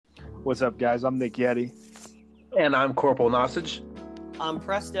What's up, guys? I'm Nick Yeti. And I'm Corporal Nosage. I'm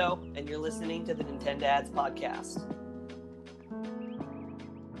Presto, and you're listening to the Nintendads Podcast.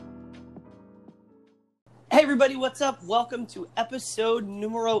 Hey everybody, what's up? Welcome to episode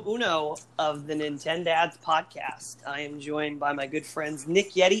numero uno of the Nintendads Podcast. I am joined by my good friends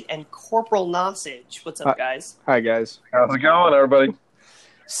Nick Yeti and Corporal Nosage. What's up, guys? Hi, guys. How's it going, everybody?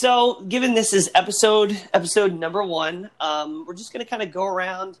 So, given this is episode number one, we're just going to kind of go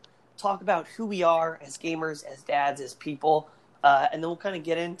around, talk about who we are as gamers, as dads, as people, and then we'll kind of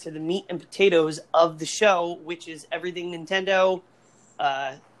get into the meat and potatoes of the show, which is everything Nintendo,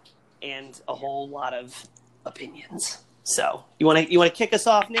 and a whole lot of opinions. So, you want to kick us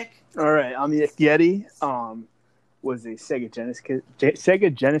off, Nick? All right, I'm Nick Yeti. Was a Sega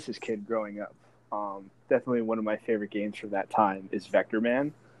Genesis kid growing up. Definitely one of my favorite games from that time is Vector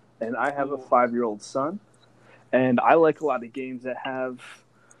Man, and I have a 5-year-old son, and I like a lot of games that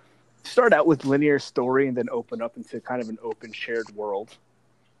start out with linear story and then open up into kind of an open shared world.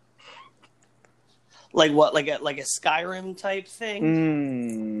 Like what? Like a Skyrim type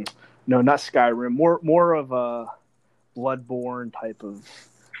thing? No, not Skyrim. More of a Bloodborne type of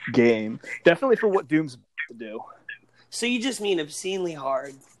game. Definitely for what Doom's to do. So you just mean obscenely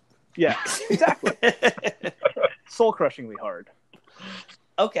hard? Yeah, exactly. Soul-crushingly hard.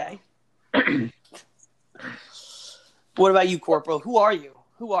 Okay. What about you, Corporal? Who are you?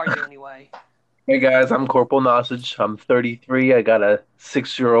 Who are you anyway? Hey guys, I'm Corporal Nosage. I'm 33. I got a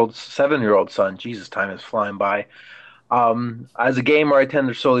 7-year-old son. Jesus, time is flying by. As a gamer, I tend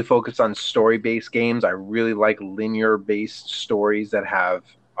to solely focus on story-based games. I really like linear-based stories that have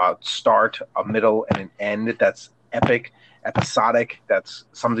a start, a middle, and an end that's epic, episodic, that's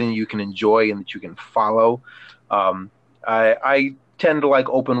something you can enjoy and that you can follow. I tend to like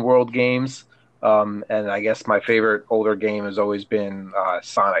open world games, and I guess my favorite older game has always been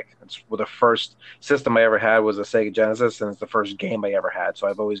Sonic. The first system I ever had was a Sega Genesis, and it's the first game I ever had, so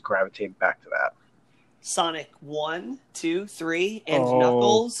I've always gravitated back to that. Sonic 1, 2, 3, and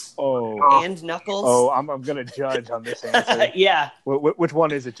Knuckles. And Knuckles. Oh, I'm going to judge on this answer. Yeah. Which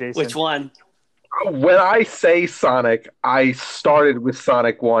one is it, Jason? Which one? When I say Sonic, I started with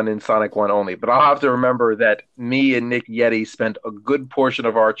Sonic 1 and Sonic 1 only. But I'll have to remember that me and Nick Yeti spent a good portion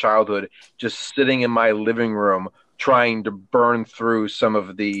of our childhood just sitting in my living room trying to burn through some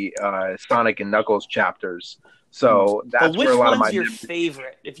of the Sonic and Knuckles chapters. So that's where a lot of my... Which one's your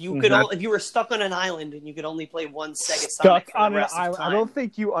favorite? If you could, if you were stuck on an island and you could only play one Sega Sonic for the rest of time. I don't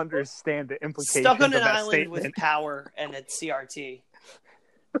think you understand the implications stuck on of an that island statement. with power and a CRT.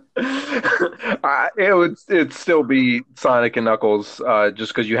 It'd still be Sonic and Knuckles,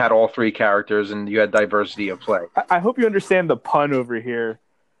 just because you had all three characters and you had diversity of play. I hope you understand the pun over here.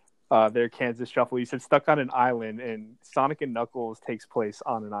 There, Kansas Shuffle. You said stuck on an island, and Sonic and Knuckles takes place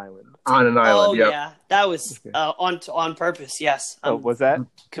on an island. On an island, yep. Yeah. That was on purpose, yes. Was that?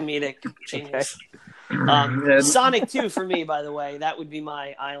 Comedic genius. Okay. Sonic 2 for me, by the way. That would be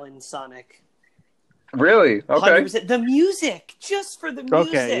my island Sonic. Really? Okay. 100%. The music, just for the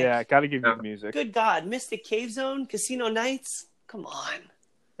music. Okay, yeah, gotta give you the music. Good God. Mystic Cave Zone, Casino Nights. Come on.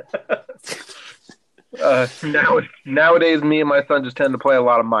 Nowadays, me and my son just tend to play a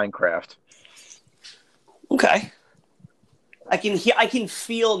lot of Minecraft. Okay. I can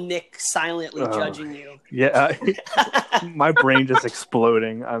feel Nick silently judging you. Yeah, my brain just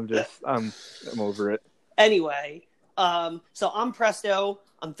exploding. I'm over it. Anyway, so I'm Presto.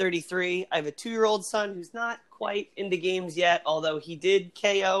 I'm 33. I have a 2-year-old son who's not quite into games yet, although he did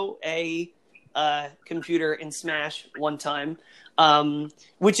KO a computer in Smash one time,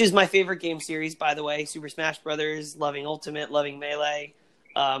 which is my favorite game series, by the way. Super Smash Brothers, loving Ultimate, loving Melee.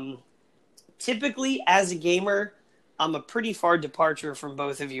 Typically, as a gamer, I'm a pretty far departure from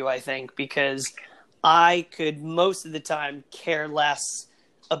both of you, I think, because I could most of the time care less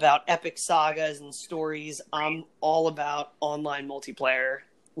about epic sagas and stories. I'm all about online multiplayer.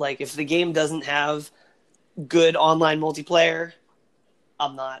 Like, if the game doesn't have good online multiplayer,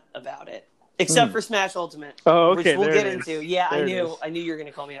 I'm not about it. Except for Smash Ultimate, okay, which we'll get into. Yeah, I knew you were going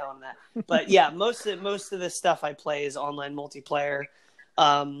to call me out on that. But yeah, most of the stuff I play is online multiplayer.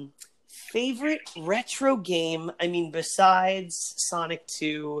 Favorite retro game? I mean, besides Sonic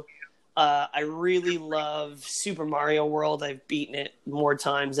 2, I really love Super Mario World. I've beaten it more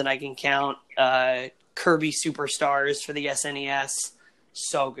times than I can count. Kirby Superstars for the SNES.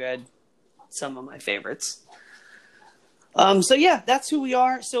 So good. Some of my favorites. So yeah, that's who we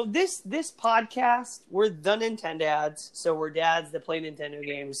are. So this podcast, we're the Nintendads. So we're dads that play Nintendo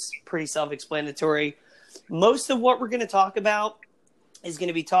games. Pretty self-explanatory. Most of what we're going to talk about is going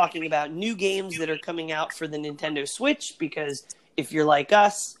to be talking about new games that are coming out for the Nintendo Switch, because if you're like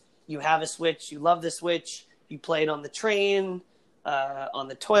us, you have a Switch, you love the Switch, you play it on the train, on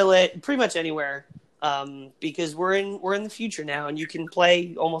the toilet, pretty much anywhere. Because we're in the future now, and you can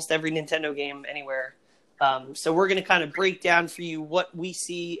play almost every Nintendo game anywhere. So we're going to kind of break down for you what we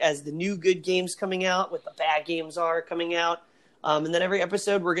see as the new good games coming out, what the bad games are coming out. And then every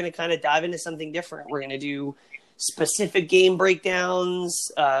episode, we're going to kind of dive into something different. We're going to do specific game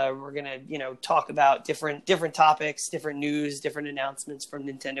breakdowns. We're going to, talk about different topics, different news, different announcements from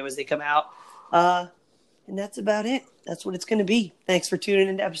Nintendo as they come out. And that's about it. That's what it's going to be. Thanks for tuning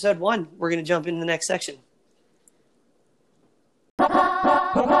into episode 1. We're going to jump into the next section.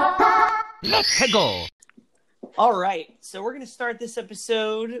 Let's go. All right. So we're going to start this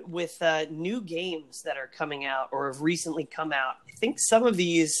episode with new games that are coming out or have recently come out. I think some of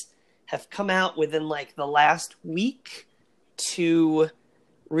these have come out within like the last week to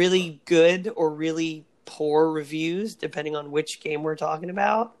really good or really poor reviews, depending on which game we're talking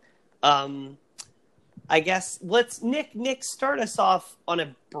about. I guess Nick, start us off on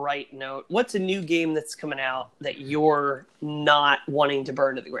a bright note. What's a new game that's coming out that you're not wanting to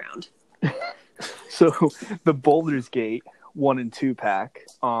burn to the ground? So the Baldur's Gate 1 and 2 pack.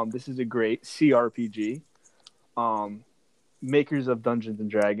 This is a great CRPG. Makers of Dungeons and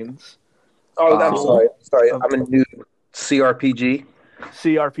Dragons. Oh, I'm sorry. I'm a new CRPG.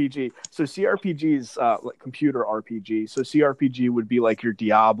 CRPG. So CRPG is like computer RPG. So CRPG would be like your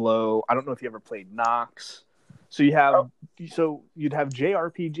Diablo. I don't know if you ever played Nox. So you'd have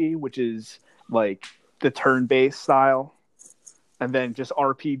JRPG, which is like the turn-based style, and then just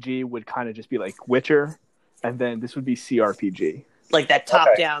RPG would kind of just be like Witcher, and then this would be CRPG, like that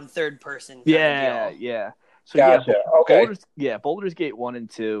top-down third-person. Yeah. So gotcha. Baldur's Gate 1 and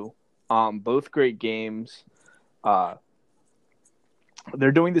 2, both great games.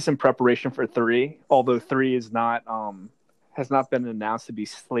 They're doing this in preparation for 3, although 3 is not has not been announced to be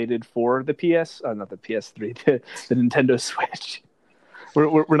slated for the not the PS3, the Nintendo Switch.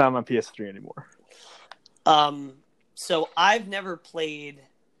 We're not on PS3 anymore. So I've never played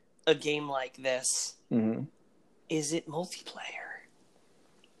a game like this. Mm-hmm. Is it multiplayer?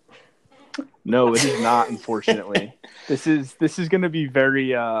 No, it is not. Unfortunately, this is going to be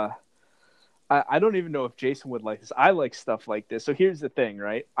very. I don't even know if Jason would like this. I like stuff like this. So here's the thing,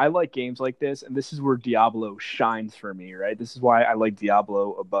 right? I like games like this, and this is where Diablo shines for me, right? This is why I like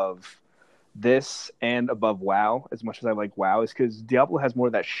Diablo above this and above WoW as much as I like WoW, is because Diablo has more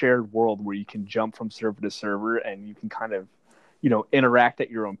of that shared world where you can jump from server to server and you can kind of, interact at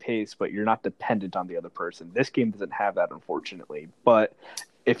your own pace, but you're not dependent on the other person. This game doesn't have that, unfortunately. But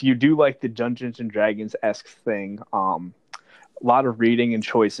if you do like the Dungeons and Dragons-esque thing, a lot of reading and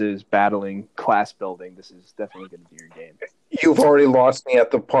choices, battling, class building. This is definitely going to be your game. You've already lost me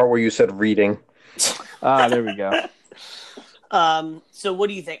at the part where you said reading. There we go. So what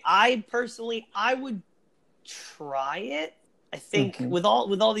do you think? I would try it. I think with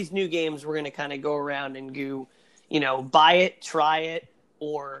all these new games, we're going to kind of go around and go, buy it, try it,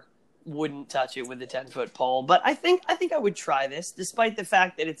 or wouldn't touch it with a 10-foot pole. But I think I would try this, despite the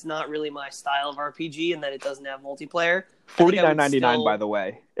fact that it's not really my style of RPG and that it doesn't have multiplayer. $49.99, by the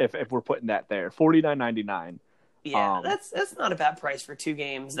way, if we're putting that there. $49.99. Yeah, that's not a bad price for 2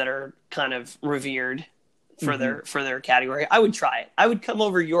 games that are kind of revered for their category. I would try it. I would come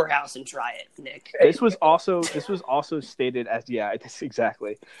over your house and try it, Nick. This was also stated as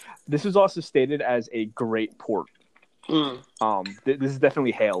This was also stated as a great port. This is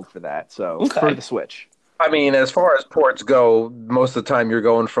definitely hailed for that. So for the Switch. I mean, as far as ports go, most of the time you're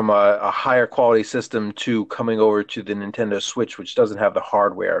going from a higher quality system to coming over to the Nintendo Switch, which doesn't have the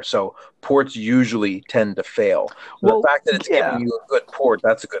hardware. So ports usually tend to fail. The fact that it's giving you a good port,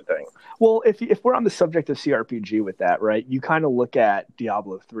 that's a good thing. Well, if we're on the subject of CRPG with that, right, you kind of look at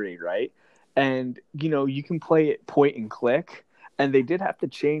Diablo 3, right? And, you can play it point and click. And they did have to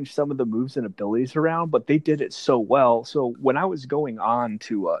change some of the moves and abilities around, but they did it so well. So when I was going on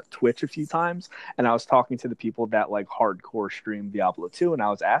to Twitch a few times, and I was talking to the people that like hardcore stream Diablo 2, and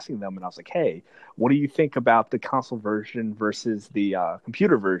I was asking them, and I was like, hey, what do you think about the console version versus the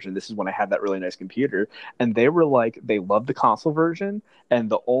computer version? This is when I had that really nice computer. And they were like, they love the console version. And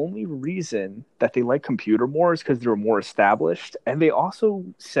the only reason that they like computer more is because they were more established. And they also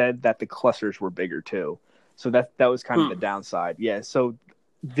said that the clusters were bigger too. So that was kind of the downside. Yeah, so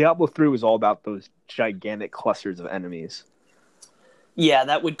Diablo 3 was all about those gigantic clusters of enemies. Yeah,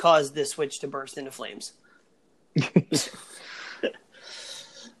 that would cause the Switch to burst into flames.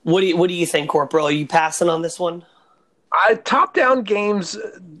 What do you think, Corporal? Are you passing on this one? Top-down games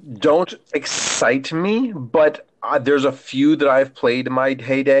don't excite me, but There's a few that I've played in my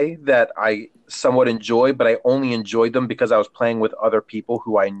heyday that I somewhat enjoy, but I only enjoyed them because I was playing with other people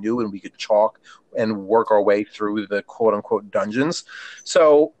who I knew and we could chalk and work our way through the quote unquote dungeons.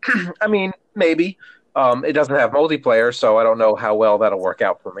 So, I mean, maybe. It doesn't have multiplayer, so I don't know how well that'll work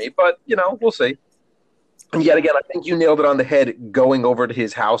out for me, but, we'll see. And yet again, I think you nailed it on the head going over to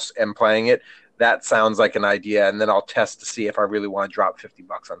his house and playing it. That sounds like an idea, and then I'll test to see if I really want to drop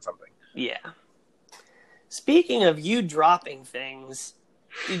 $50 on something. Yeah. Speaking of you dropping things,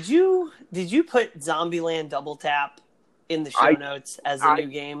 did you put Zombieland Double Tap in the show notes as a new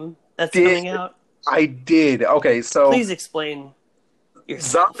game that's coming out? I did. Okay, so please explain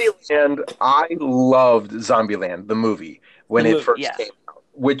yourself. Zombieland. I loved Zombieland, the movie, when it first came out,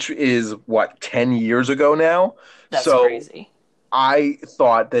 which is 10 years ago now. That's crazy. I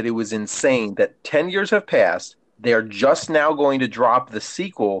thought that it was insane that 10 years have passed. They're just now going to drop the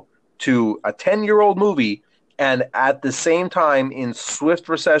sequel to a 10-year-old movie, and at the same time, in swift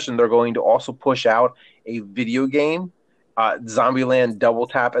recession, they're going to also push out a video game, Zombieland Double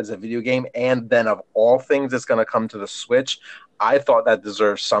Tap as a video game, and then of all things, it's going to come to the Switch. I thought that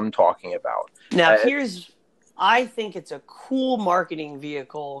deserves some talking about. Now, I think it's a cool marketing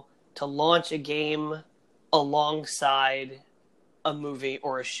vehicle to launch a game alongside a movie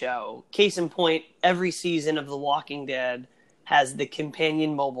or a show. Case in point, every season of The Walking Dead has the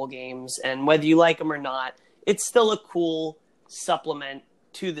companion mobile games, and whether you like them or not, it's still a cool supplement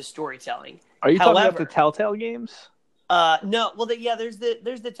to the storytelling. Are you talking about the Telltale games? No. Well, there's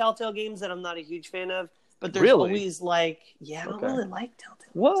the Telltale games that I'm not a huge fan of, but there's always I don't really like Telltale.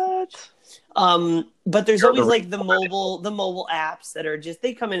 What? But there's always the mobile apps that are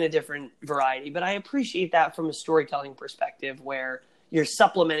they come in a different variety. But I appreciate that from a storytelling perspective, where you're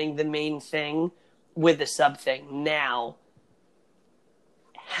supplementing the main thing with a sub thing. Now,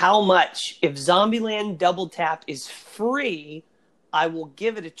 how much, if Zombieland Double Tap is free, I will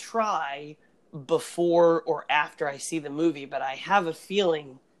give it a try before or after I see the movie, but I have a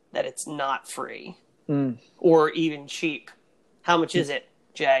feeling that it's not free or even cheap. How much is it,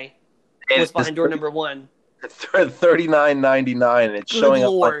 Jay? What's behind door number one? $39.99, and it's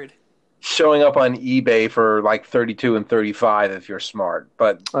showing up on eBay for $32 and $35 if you're smart.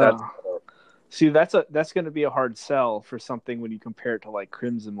 But that's see, that's going to be a hard sell for something when you compare it to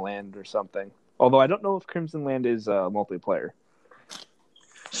Crimson Land or something. Although I don't know if Crimson Land is multiplayer.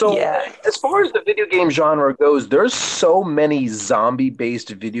 So, as far as the video game genre goes, there's so many zombie-based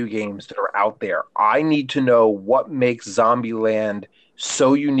video games that are out there. I need to know what makes Zombieland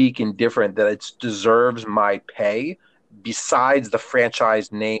so unique and different that it deserves my pay, besides the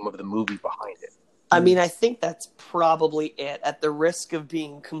franchise name of the movie behind it. I mean, I think that's probably it. At the risk of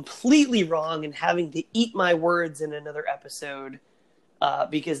being completely wrong and having to eat my words in another episode,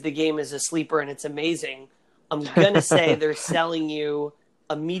 because the game is a sleeper and it's amazing, I'm going to say they're selling you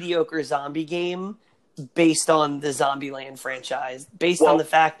a mediocre zombie game based on the Zombieland franchise, based on the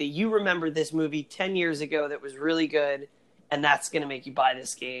fact that you remember this movie 10 years ago that was really good, and that's going to make you buy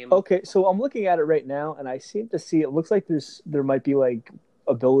this game. Okay, so I'm looking at it right now, and I seem to see, it looks like there might be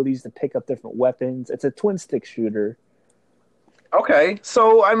abilities to pick up different weapons. It's a twin stick shooter. Okay,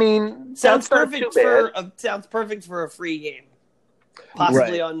 so I mean, sounds perfect for a free game,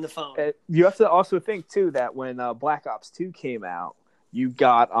 possibly on the phone. You have to also think too that when Black Ops 2 came out, you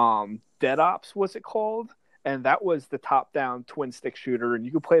got Dead Ops, what's it called? And that was the top-down twin-stick shooter, and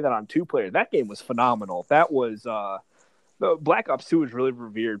you could play that on 2-player. That game was phenomenal. That was Black Ops 2 was really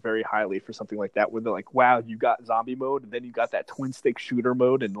revered very highly for something like that, where they're like, wow, you got zombie mode, and then you got that twin-stick shooter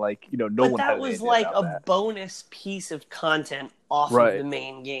mode, and no one had anything about that. That was a bonus piece of content off of the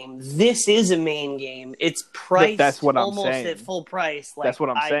main game. This is a main game. It's priced almost at full price. That's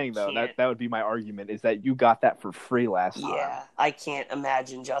what I'm saying, though. That would be my argument, is that you got that for free last time. Yeah, I can't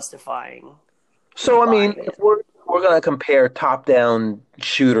imagine justifying. So, I mean, if we're going to compare top-down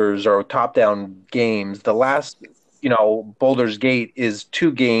shooters or top-down games, the last, Baldur's Gate is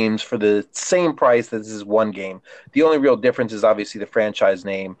 2 games for the same price that this is 1 game. The only real difference is obviously the franchise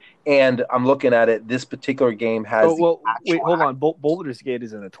name. And I'm looking at it, this particular game has... wait, hold on. Baldur's Gate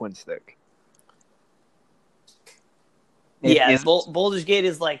isn't a twin stick. Baldur's Gate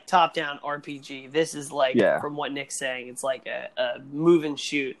is top-down RPG. This is from what Nick's saying, it's a move and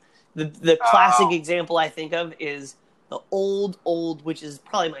shoot. The classic example I think of is the old, which is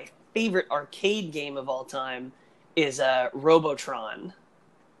probably my favorite arcade game of all time, is Robotron.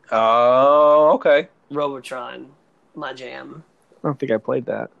 Oh, okay. Robotron, my jam. I don't think I played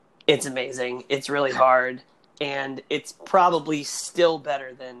that. It's amazing. It's really hard, and it's probably still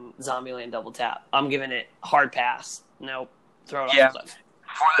better than Zombieland Double Tap. I'm giving it hard pass. Nope. Throw it off the cliff.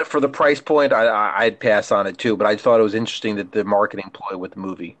 For the price point, I'd pass on it too. But I thought it was interesting that the marketing ploy with the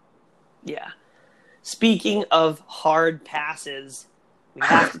movie. Yeah. Speaking of hard passes, we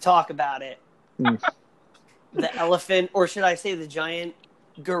have to talk about it. The elephant, or should I say the giant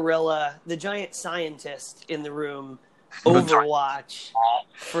gorilla, the giant scientist in the room, Overwatch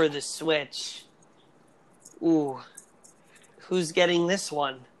for the Switch. Ooh. Who's getting this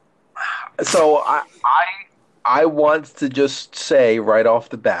one? So I want to just say right off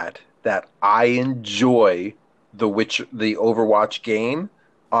the bat that I enjoy the Overwatch game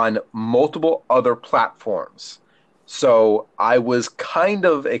on multiple other platforms. So I was kind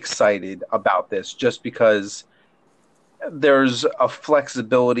of excited about this just because there's a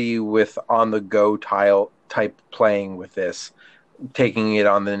flexibility with on-the-go type playing with this, taking it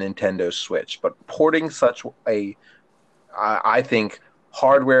on the Nintendo Switch. But porting such a, I think,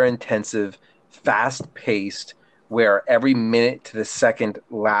 hardware-intensive, fast-paced, where every minute to the second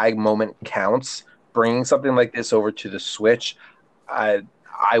lag moment counts, bringing something like this over to the Switch, I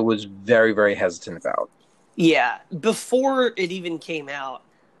was very, very hesitant about. Yeah, before it even came out,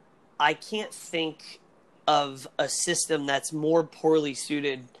 I can't think of a system that's more poorly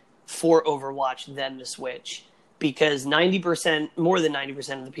suited for Overwatch than the Switch, because more than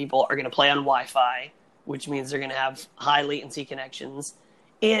 90% of the people are going to play on Wi-Fi, which means they're going to have high latency connections,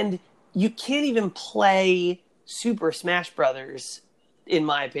 and you can't even play Super Smash Brothers, in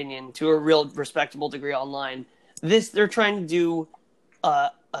my opinion, to a real respectable degree online. They're trying to do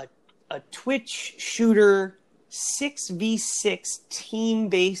a Twitch shooter 6v6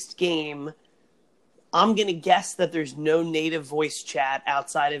 team-based game. I'm going to guess that there's no native voice chat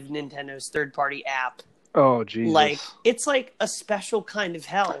outside of Nintendo's third-party app. Oh, Jesus. Like, it's like a special kind of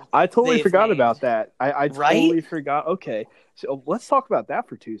hell. I totally forgot about that. I Right? totally forgot. Okay, so let's talk about that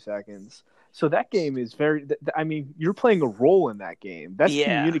for 2 seconds. So that game is you're playing a role in that game. That's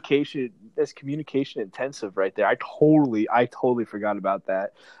communication. That's communication intensive right there. I totally forgot about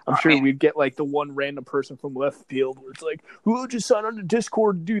that. I'm sure we'd get like the one random person from left field where it's like, who just signed on to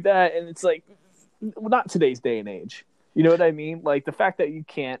Discord to do that? And it's like, not today's day and age. You know what I mean? Like the fact that you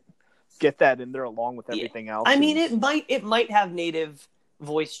can't get that in there along with everything else. I mean, it might have native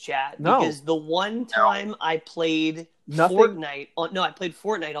voice chat because the one time I played Fortnite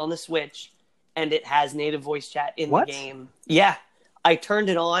on the Switch, and it has native voice chat in the game. Yeah. I turned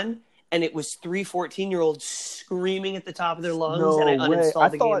it on, and it was 3 14-year-olds screaming at the top of their lungs, and I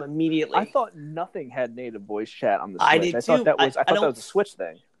uninstalled the game immediately. I thought nothing had native voice chat on the Switch. I did too. I thought that was a Switch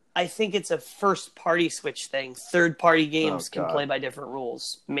thing. I think it's a first-party Switch thing. Third-party games can play by different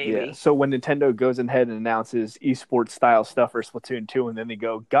rules, maybe. Yeah. So when Nintendo goes ahead and announces esports-style stuff for Splatoon 2, and then they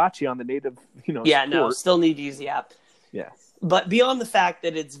go, gotcha on the native, Yeah, support. No, still need to use the app. Yeah. But beyond the fact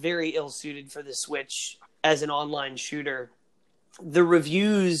that it's very ill-suited for the Switch as an online shooter, the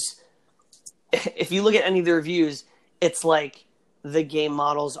reviews, if you look at any of the reviews, it's like the game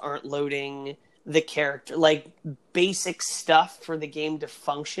models aren't loading, the character, like basic stuff for the game to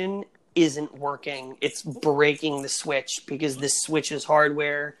function isn't working. It's breaking the Switch because the Switch's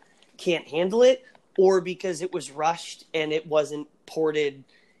hardware can't handle it, or because it was rushed and it wasn't ported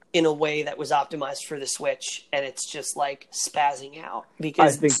in a way that was optimized for the Switch, and it's just like spazzing out.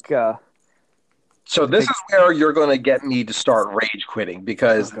 Because I think. So this is where you're going to get me to start rage quitting,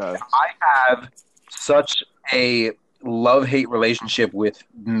 because I have such a love-hate relationship with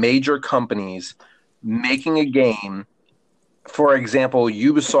major companies making a game. For example,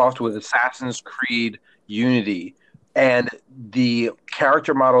 Ubisoft with Assassin's Creed Unity, and the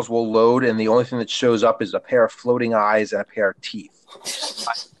character models will load, and the only thing that shows up is a pair of floating eyes and a pair of teeth.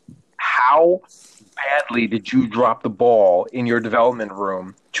 How badly did you drop the ball in your development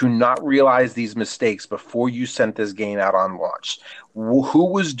room to not realize these mistakes before you sent this game out on launch? Who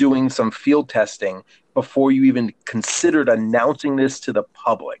was doing some field testing before you even considered announcing this to the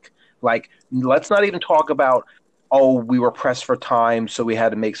public? Like, let's not even talk about, we were pressed for time, so we had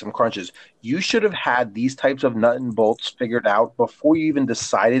to make some crunches. You should have had these types of nut and bolts figured out before you even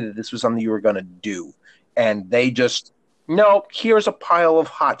decided that this was something you were going to do. And they just, no, here's a pile of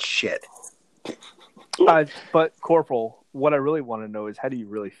hot shit. But Corporal, what I really want to know is, how do you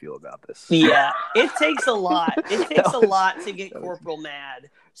really feel about this? Yeah, it takes a lot. It takes a lot to get Corporal mad.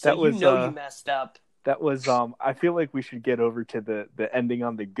 So you messed up. That was I feel like we should get over to the ending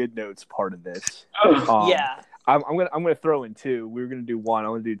on the good notes part of this. Yeah. I'm gonna throw in 2. We were gonna do 1.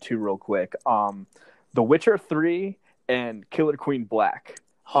 I'm gonna do 2 real quick. The Witcher 3 and Killer Queen Black.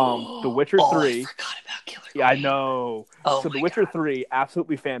 The Witcher 3. I forgot about Killer Queen. Yeah, I know. Oh, so The Witcher 3,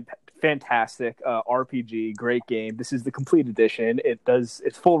 absolutely fantastic RPG, great game. This is the complete edition.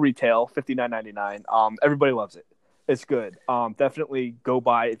 It's full retail, $59.99. Everybody loves it. It's good. Definitely go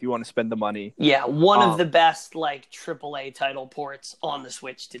buy if you want to spend the money. Yeah, one of the best like AAA title ports on the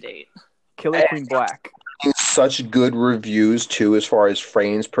Switch to date. Killer Queen Black. Such good reviews too, as far as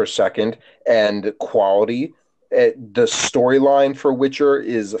frames per second and quality. The storyline for Witcher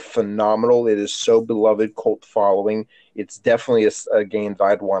is phenomenal. It is so beloved, cult following. It's definitely a game that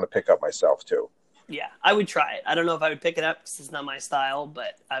I'd want to pick up myself too. Yeah, I would try it. I don't know if I would pick it up because it's not my style,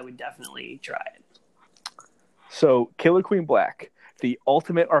 but I would definitely try it. So, Killer Queen Black, the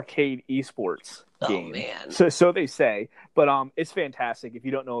ultimate arcade esports game. Oh, man. So they say, but it's fantastic. If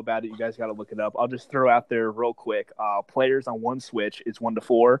you don't know about it, you guys got to look it up. I'll just throw out there real quick. Players on one Switch is 1 to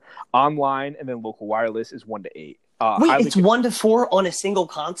 4. Online and then local wireless is 1 to 8. Wait, it's 1 to 4 on a single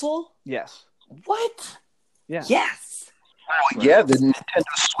console? Yes. What? Yeah. Yes. Oh, yeah, the Nintendo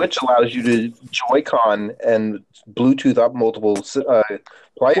Switch allows you to Joy-Con and Bluetooth up multiple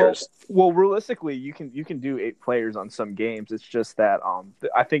players. Well, realistically, you can do 8 players on some games. It's just that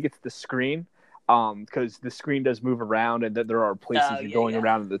I think it's the screen, because the screen does move around, and that there are places you're going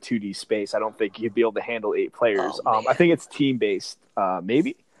around in the 2D space. I don't think you'd be able to handle 8 players. I think it's team based,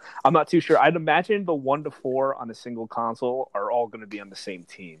 maybe. I'm not too sure. I'd imagine the 1 to 4 on a single console are all going to be on the same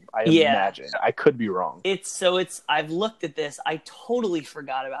team. I imagine. I could be wrong. I've looked at this. I totally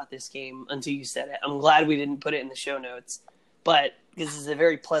forgot about this game until you said it. I'm glad we didn't put it in the show notes, but this is a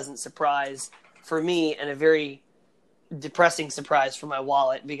very pleasant surprise for me and a very depressing surprise for my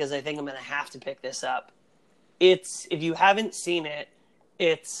wallet, because I think I'm going to have to pick this up. If you haven't seen it,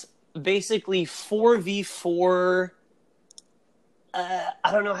 it's basically 4v4. I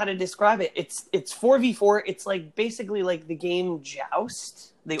don't know how to describe it. It's 4v4. It's like basically like the game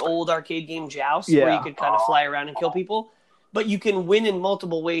Joust, the old arcade game Joust, where you could kind of fly around and kill people. But you can win in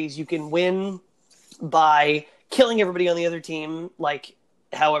multiple ways. You can win by killing everybody on the other team, like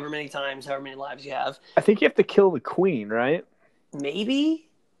however many times, however many lives you have. I think you have to kill the queen, right? Maybe.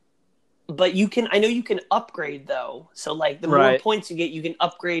 But I know you can upgrade though. So like the more points you get, you can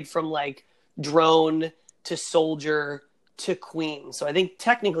upgrade from like drone to soldier to queen. So I think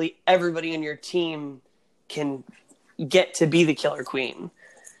technically everybody on your team can get to be the killer queen.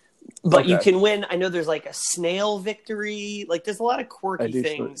 But you can win. I know there's like a snail victory. Like there's a lot of quirky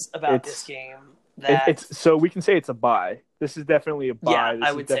things about this game. So we can say it's a buy. This is definitely a buy. Yeah, this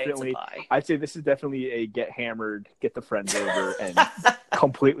I would say it's a buy. I'd say this is definitely a get hammered, get the friends over, and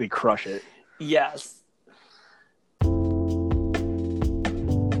completely crush it. Yes.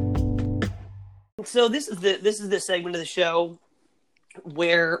 So this is the segment of the show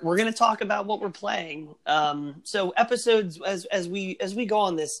where we're going to talk about what we're playing. So episodes as we go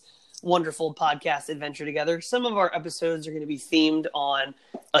on this wonderful podcast adventure together, some of our episodes are going to be themed on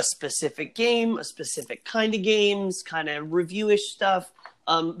a specific game, a specific kind of games, kind of review-ish stuff.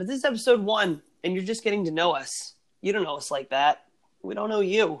 But this is episode 1, and you're just getting to know us. You don't know us like that. We don't know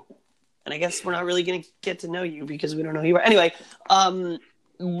you. And I guess we're not really going to get to know you because we don't know who you are. Anyway,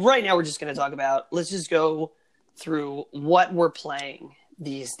 right now we're just going to talk about, let's just go through what we're playing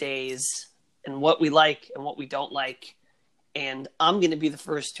these days and what we like and what we don't like. And I'm going to be the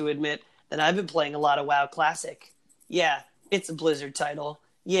first to admit that I've been playing a lot of WoW Classic. Yeah, it's a Blizzard title.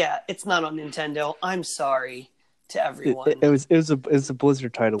 Yeah, it's not on Nintendo. I'm sorry to everyone. It was a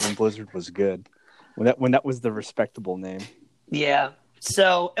Blizzard title when Blizzard was good. When that was the respectable name. Yeah.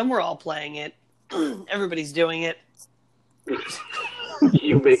 So, and we're all playing it. Everybody's doing it.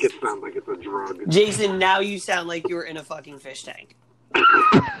 You make it sound like it's a drug. Jason, now you sound like you're in a fucking fish tank.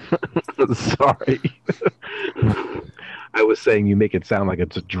 Sorry. I was saying you make it sound like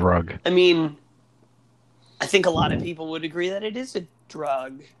it's a drug. I mean, I think a lot of people would agree that it is a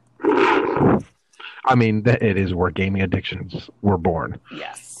drug. I mean, it is where gaming addictions were born.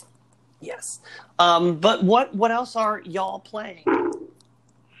 Yes. Yes. But what else are y'all playing?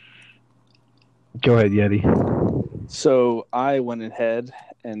 Go ahead, Yeti. So I went ahead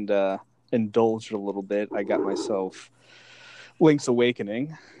and indulged a little bit. I got myself Link's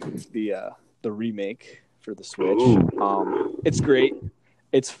Awakening, the remake for the Switch. It's great.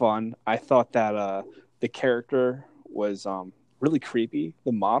 It's fun. I thought that the character was really creepy,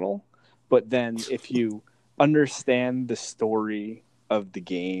 the model. But then if you understand the story of the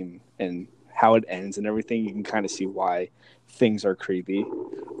game and how it ends and everything, you can kind of see why things are creepy.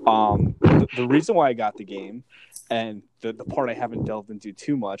 The reason why I got the game, and the part I haven't delved into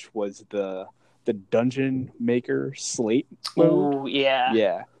too much, was the Dungeon Maker slate mode. Oh, yeah.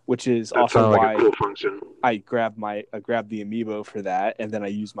 Yeah, which is That also sounds why like a cool function. I grabbed the amiibo for that, and then I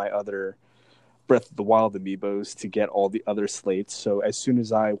used my other Breath of the Wild amiibos to get all the other slates. So as soon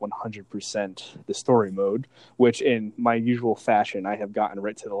as I 100% the story mode, which in my usual fashion, I have gotten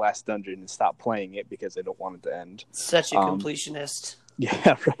right to the last dungeon and stopped playing it because I don't want it to end. Such a completionist.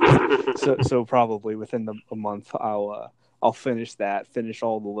 Yeah, right. So probably within a month, I'll finish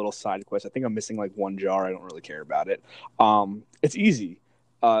all the little side quests. I think I'm missing like one jar. I don't really care about it. It's easy.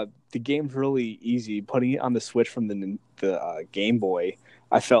 The game's really easy. Putting it on the Switch from the Game Boy,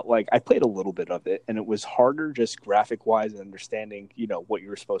 I felt like I played a little bit of it, and it was harder just graphic-wise and understanding, what you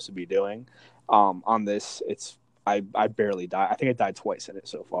were supposed to be doing. On this, I barely died. I think I died twice in it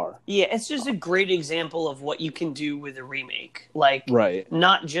so far. Yeah, it's just a great example of what you can do with a remake. Like, right.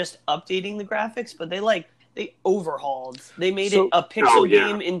 Not just updating the graphics, but they overhauled. They made it a pixel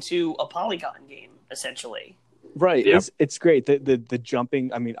game into a polygon game, essentially. Right. Yep. It's great. The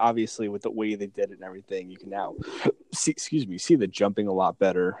jumping, I mean, obviously with the way they did it and everything, you can now see the jumping a lot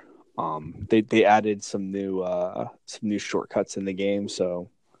better. They added some new shortcuts in the game, so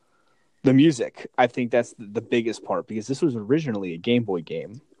the music, I think that's the biggest part because this was originally a Game Boy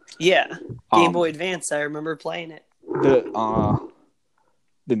game. Yeah. Game Boy Advance, I remember playing it.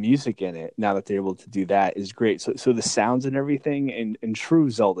 The music in it, now that they're able to do that, is great. So the sounds and everything in true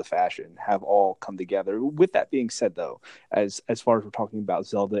Zelda fashion have all come together. With that being said, though, as far as we're talking about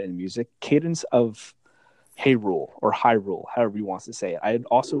Zelda and music, Cadence of Hyrule or Hyrule, however you want to say it, I had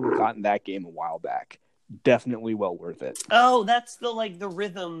also gotten that game a while back. Definitely well worth it. Oh, that's the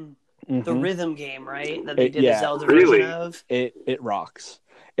rhythm, the rhythm game, right? That they did a Zelda really? version of. It rocks.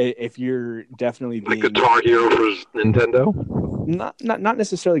 If you're definitely being Guitar Hero for Nintendo. Not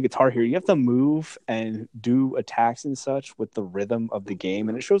necessarily Guitar Hero. You have to move and do attacks and such with the rhythm of the game,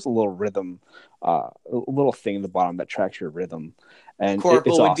 and it shows a little rhythm, a little thing in the bottom that tracks your rhythm. And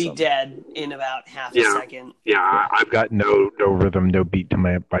Corporal it's would awesome. be dead in about half a second. Yeah, I've got no rhythm, no beat to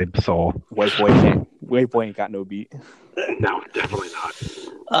my soul. White boy ain't got no beat. no, definitely not.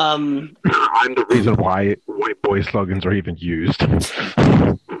 Um, I'm the Reason why white boy slogans are even used.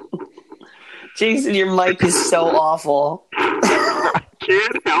 Jason, your mic is so awful.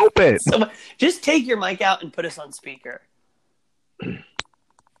 Can't help it. So, just take your mic out and put us on speaker. Is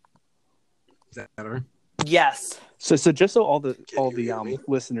that better? Yes. So just so all the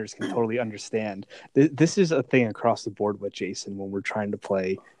listeners can totally understand, this is a thing across the board with Jason when we're trying to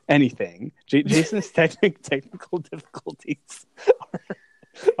play anything. Jason's technical difficulties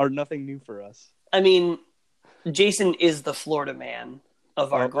are nothing new for us. I mean, Jason is the Florida man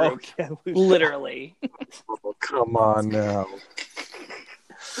of our group. Yeah, literally. Oh, come on now.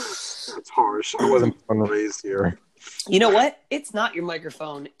 That's harsh. I wasn't born and raised here. You know what? It's not your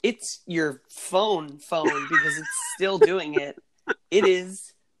microphone. It's your phone because it's still doing it. It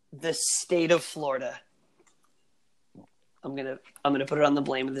is the state of Florida. I'm gonna put it on the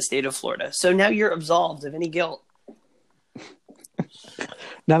blame of the state of Florida. So now you're absolved of any guilt.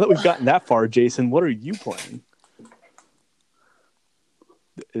 Now that we've gotten that far, Jason, what are you playing?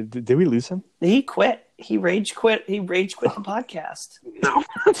 Did we lose him? He quit. He rage quit the podcast. No,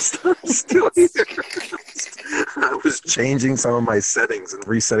 I'm still here. I was changing some of my settings and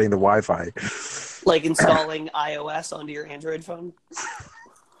resetting the Wi-Fi. Like installing iOS onto your Android phone?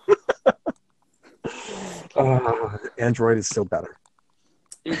 Android is still better.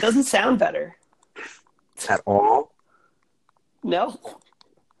 It doesn't sound better. At all? No.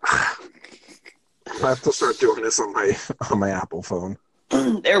 I have to start doing this on my Apple phone.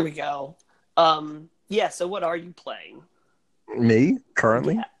 There we go. Yeah, so what are you playing? Me?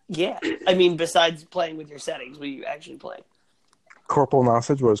 Currently? Yeah. I mean, besides playing with your settings, what are you actually playing? Corporal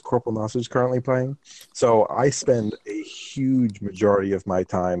Nosage. What is Corporal Nosage currently playing? So I spend a huge majority of my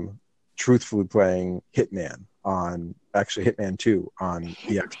time truthfully playing Hitman Hitman 2 on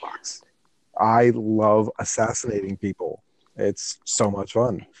the Xbox. I love assassinating people. It's so much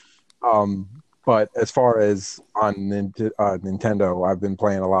fun. But as far as on Nintendo, I've been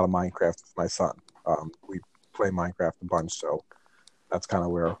playing a lot of Minecraft with my son. We play Minecraft a bunch, so that's kind of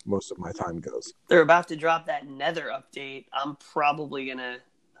where most of my time goes. They're about to drop that Nether update. I'm probably going to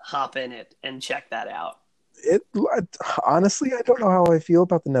hop in it and check that out. Honestly, I don't know how I feel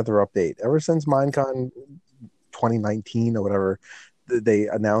about the Nether update. Ever since Minecon 2019 or whatever, they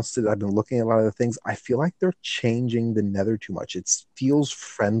announced it, I've been looking at a lot of the things. I feel like they're changing the Nether too much. It feels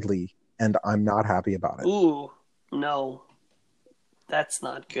friendly, and I'm not happy about it. Ooh, no. That's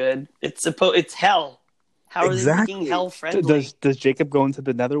not good. It's hell. How are they making hell friendly? Does Jacob go into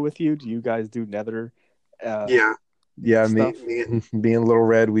the Nether with you? Do you guys do Nether? Yeah. Me and Little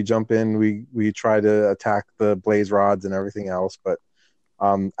Red, we jump in. We try to attack the blaze rods and everything else. But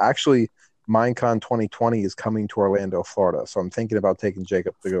actually, Minecon 2020 is coming to Orlando, Florida. So I'm thinking about taking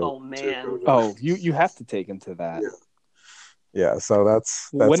Jacob to go. Oh man! Oh, you have to take him to that. Yeah. So that's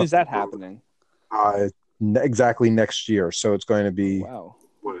when is that happening? Exactly next year. So it's going to be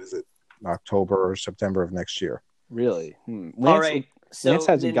what is it? October or September of next year. Really? All right. So Lance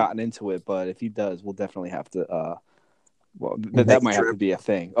hasn't gotten into it, but if he does, we'll definitely have to. That might have to be a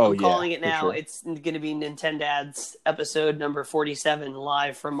thing. Oh, I'm calling it now. Sure. It's going to be Nintendads episode number 47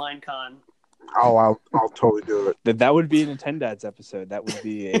 live from Minecon. Oh, I'll totally do it. That would be a Nintendads episode. That would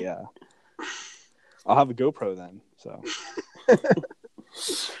be a. I'll have a GoPro then. So.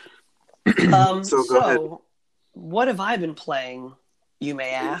 So go ahead. What have I been playing? You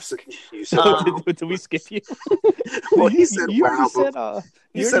may ask. You said, did we skip you? well, he said, you wow.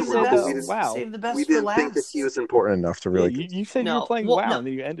 You said, said, wow. Save the best we for didn't last. think that he was important enough to really. You said you were playing WoW, and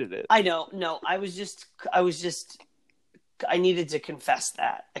then you ended it. I know. No, I needed to confess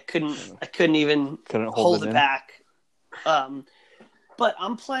that. I couldn't even hold it back. But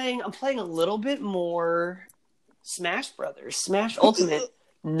I'm playing a little bit more Smash Brothers, Smash Ultimate,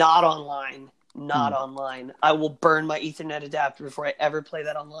 not online. Not online. I will burn my Ethernet adapter before I ever play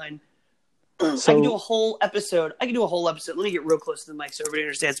that online. I can do a whole episode. Let me get real close to the mic so everybody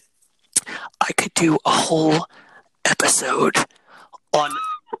understands. I could do a whole episode on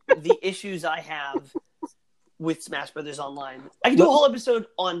the issues I have with Smash Brothers Online. I can do a whole episode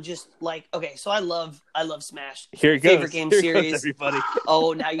on just like, okay, so I love Smash. Here it goes. Favorite game series. Goes, everybody.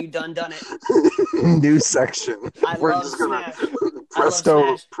 Oh, now you done it. New section. We're love Smash.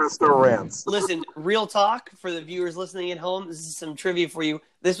 Presto rants. Listen, real talk for the viewers listening at home. This is some trivia for you.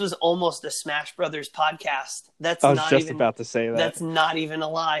 This was almost a Smash Brothers podcast. I was just about to say that. That's not even a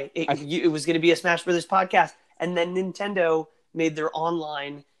lie. It was going to be a Smash Brothers podcast, and then Nintendo made their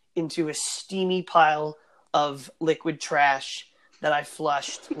online into a steamy pile of liquid trash that I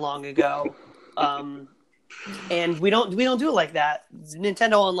flushed long ago. And we don't do it like that.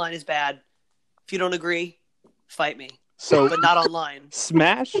 Nintendo Online is bad. If you don't agree, fight me. But not online.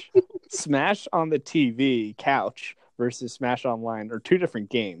 Smash on the TV couch versus Smash Online are two different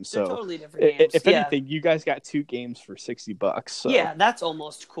games. They're totally different games. If anything, you guys got two games for $60. So. Yeah, that's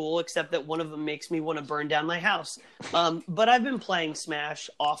almost cool, except that one of them makes me want to burn down my house. But I've been playing Smash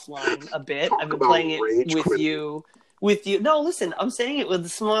offline a bit. I've been playing it with you. No, listen, I'm saying it with a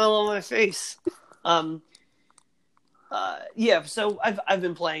smile on my face. So I've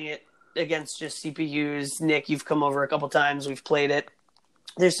been playing it against just CPUs. Nick, you've come over a couple times. We've played it.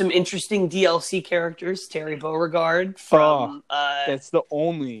 There's some interesting DLC characters. Terry Beauregard from. That's the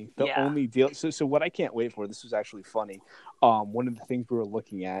only deal. So what I can't wait for. This was actually funny. One of the things we were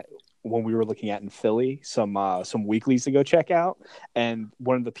looking at when we were looking at in Philly, some weeklies to go check out, and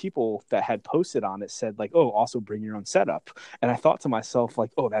one of the people that had posted on it said like, "Oh, also bring your own setup." And I thought to myself like,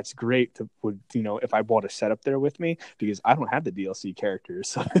 "Oh, that's great. If I bought a setup there with me, because I don't have the DLC characters,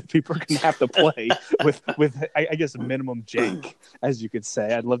 so people are gonna have to play with I guess minimum jank, as you could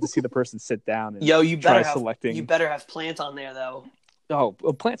say. I'd love to see the person sit down and selecting. You better have Plant on there though. Oh,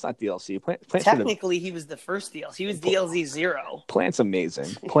 Plant's not DLC. Plant Technically, he was the first DLC. He was DLC 0. Plant's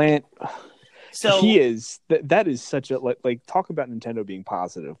amazing. Plant. So he is. That is such a like. Talk about Nintendo being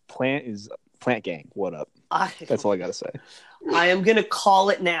positive. Plant gang. What up? That's all I gotta say. I am gonna call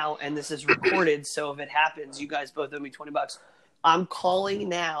it now, and this is recorded. So if it happens, you guys both owe me $20. I'm calling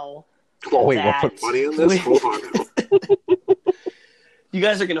now. Oh wait, we'll put money on this. Hold on. You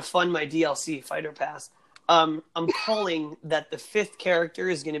guys are gonna fund my DLC Fighter Pass. I'm calling that the 5th character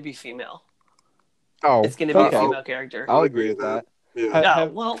is going to be female. Oh, it's going to be a female character. I'll agree with that. Yeah.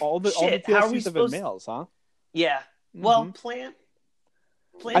 All the DLCs have been males, huh? Yeah. Well,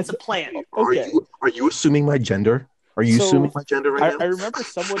 Plant's a plant. Okay. Are you assuming my gender? Are you assuming my gender right now? I remember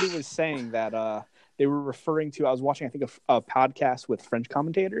somebody was saying that they were referring to. I was watching, I think, a podcast with French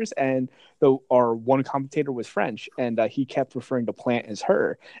commentators, and our one commentator was French, and he kept referring to Plant as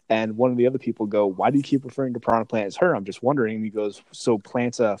her. And one of the other people go, "Why do you keep referring to Piranha Plant as her?" I'm just wondering. And he goes, "So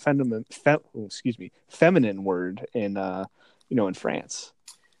Plant's a feminine word in in France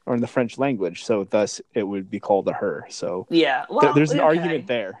or in the French language, so thus it would be called a her." So yeah, well, there's an argument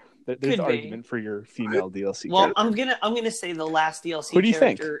there. There's an argument for your female DLC. Well, character. I'm gonna say the last DLC Who do you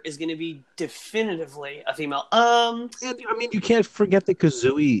character is gonna be definitively a female. And, I mean, you can't forget that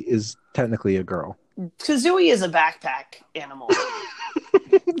Kazooie is technically a girl. Kazooie is a backpack animal.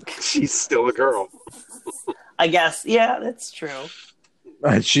 She's still a girl. I guess. Yeah, that's true.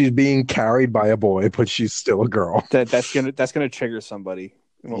 She's being carried by a boy, but she's still a girl. That's gonna trigger somebody.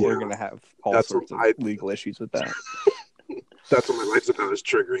 We're gonna have all sorts of legal issues with that. That's what my life's about, is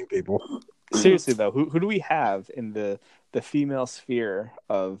triggering people. Seriously though, who do we have in the female sphere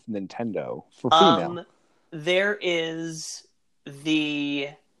of Nintendo for female? There is the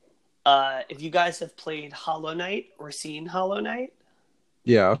if you guys have played Hollow Knight or seen Hollow Knight.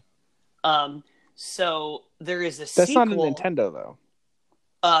 Yeah. So there is a That's sequel. not a Nintendo though.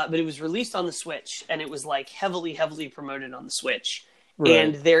 But it was released on the Switch, and it was like heavily promoted on the Switch. Right.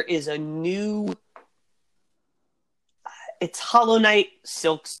 And there is a new. It's Hollow Knight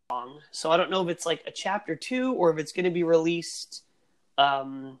Silk Song. So I don't know if it's like a chapter 2 or if it's going to be released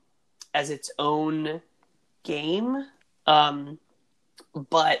as its own game.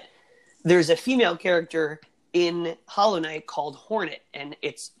 But there's a female character in Hollow Knight called Hornet, and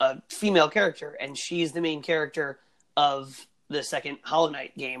it's a female character, and she's the main character of the second Hollow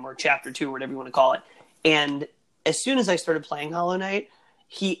Knight game, or chapter 2, or whatever you want to call it. And as soon as I started playing Hollow Knight,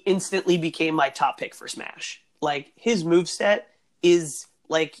 he instantly became my top pick for Smash. Like, his moveset is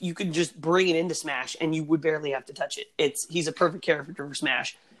like, you could just bring it into Smash and you would barely have to touch it. He's a perfect character for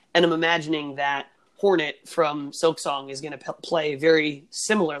Smash. And I'm imagining that Hornet from Silksong is going to play very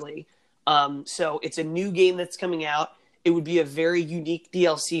similarly. So it's a new game that's coming out. It would be a very unique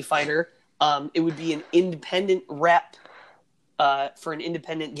DLC fighter. It would be an independent rep for an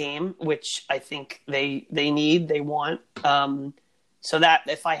independent game, which I think they want. So that,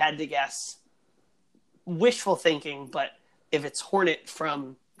 if I had to guess, wishful thinking, but if it's Hornet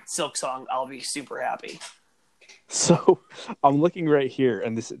from Silksong, I'll be super happy. So I'm looking right here,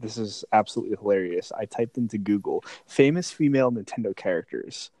 and this is absolutely hilarious. I typed into Google famous female Nintendo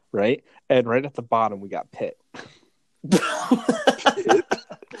characters, right? And right at the bottom we got Pit.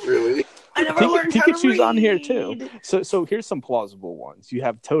 Really? I never learned how to Pikachu's read. on here too. So here's some plausible ones. You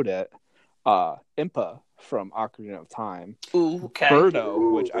have Toadette, Impa from Ocarina of Time, Ooh, okay.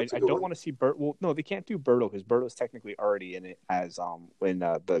 Birdo, which I that's a good don't one. want to see. Well, no, they can't do Birdo because Birdo's technically already in it as in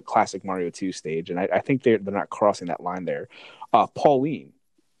the classic Mario 2 stage, and I think they're not crossing that line there. Pauline,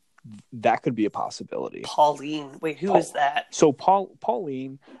 that could be a possibility. Pauline. Wait, who is that? So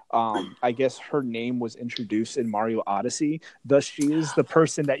Pauline, I guess her name was introduced in Mario Odyssey. Thus, she is the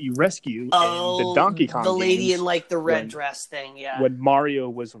person that you rescue in the Donkey Kong the lady games in like the red when- dress thing. Yeah. when Mario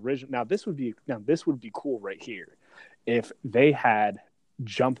was original. Now this would be cool right here if they had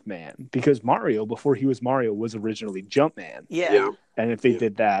Jumpman, because Mario, before he was Mario, was originally Jumpman. Yeah. And if they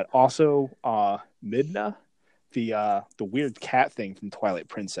did that, also Midna, the weird cat thing from Twilight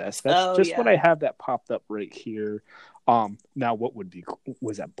Princess. That's what I have that popped up right here. Now what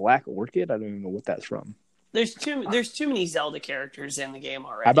was that Black Orchid? I don't even know what that's from. There's too many Zelda characters in the game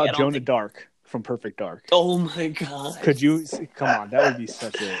already. How about Joan of Dark from Perfect Dark? Oh my god! Could you come on? That would be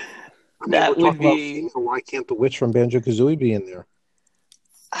such a. That we're would talking about be. female, why can't the witch from Banjo Kazooie be in there?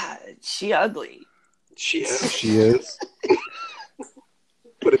 She ugly. She is.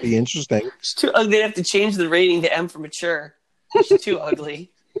 Would it be interesting? She's too ugly. They'd have to change the rating to M for mature. She's too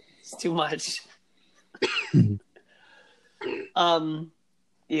ugly. It's too much.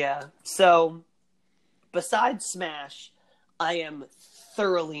 Yeah. So, besides Smash, I am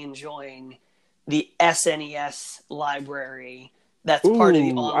thoroughly enjoying the SNES library. That's part of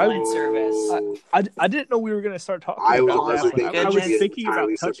the online service. I didn't know we were going to start talking I about was that. thinking I was an thinking about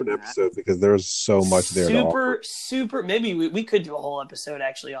entirely touching separate that. episode because there's so much there to offer. Super. Maybe we could do a whole episode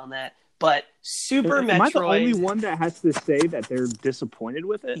actually on that. But Super Am Metroid. I the only one that has to say that they're disappointed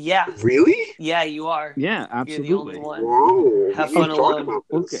with it? Yeah. Really? Yeah, you are. Yeah, You're the absolutely. only one. Whoa. Have we fun can talk alone. about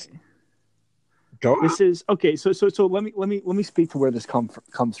this. Okay. Go on. This is okay. So let me speak to where this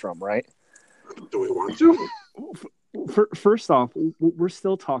comes from, right? Do we want to? First off, we're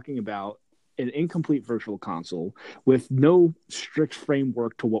still talking about an incomplete virtual console with no strict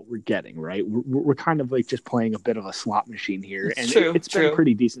framework to what we're getting, right? We're kind of like just playing a bit of a slot machine here, and it's been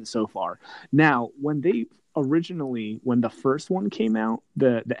pretty decent so far. Now, when the first one came out,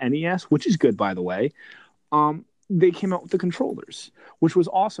 the NES, which is good by the way, they came out with the controllers, which was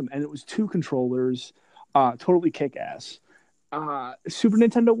awesome, and it was 2 controllers, totally kick-ass. Super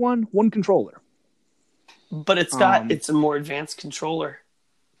Nintendo one controller. But it's a more advanced controller.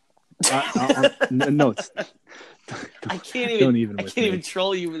 No, it's. I can't Don't even. I can't even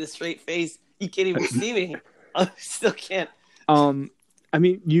troll you with a straight face. You can't even see me. I still can't. I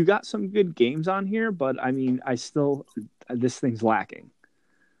mean, you got some good games on here, but I mean, this thing's lacking.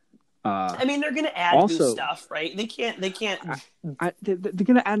 I mean, they're gonna add also, new stuff, right? They can't. They're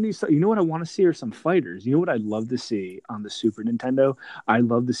gonna add new stuff. You know what I want to see are some fighters. You know what I'd love to see on the Super Nintendo? I'd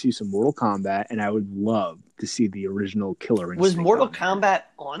love to see some Mortal Kombat, and I would love to see the original Killer Instinct. Was Mortal Kombat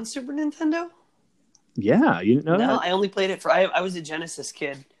on Super Nintendo? Yeah, you didn't know that? No, I only played it I was a Genesis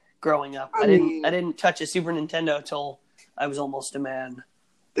kid growing up. I didn't touch a Super Nintendo till I was almost a man.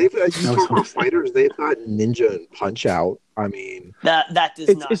 They've you talk about fighters. They've got Ninja and Punch Out. I mean, that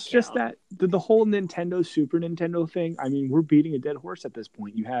does not. It's just that the whole Nintendo Super Nintendo thing. I mean, we're beating a dead horse at this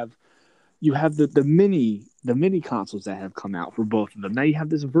point. You have the mini consoles that have come out for both of them. Now you have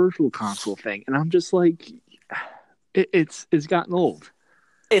this virtual console thing, and I'm just like, it's gotten old.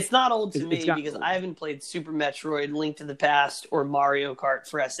 It's not old to me because I haven't played Super Metroid, Link to the Past, or Mario Kart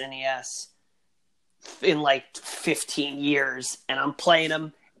for SNES in like 15 years, and I'm playing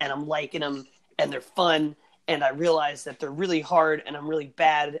them and I'm liking them and they're fun, and I realize that they're really hard and I'm really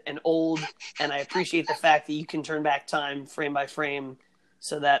bad and old, and I appreciate the fact that you can turn back time frame by frame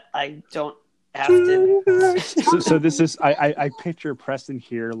so that I don't have to. So this is I picture Preston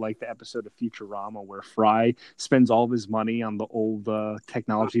here like the episode of Futurama where Fry spends all of his money on the old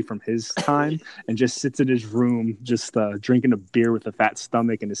technology from his time and just sits in his room just drinking a beer with a fat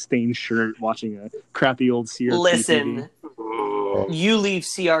stomach and a stained shirt watching a crappy old CRT. Listen, TV. You leave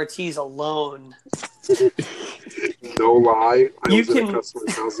CRTs alone. No lie, I was at a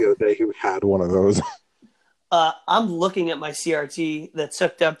customer's house the other day who had one of those. I'm looking at my CRT that's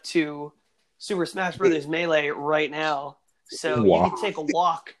hooked up to Super Smash Brothers Melee right now. So you can take a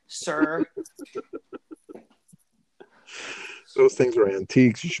walk, sir. Those things are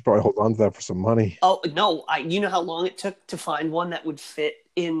antiques. You should probably hold on to that for some money. Oh, no. You know how long it took to find one that would fit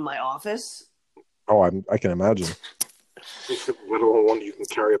in my office? Oh, I can imagine. Let alone one you can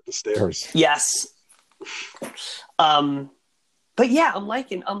carry up the stairs. Yes. But yeah, I'm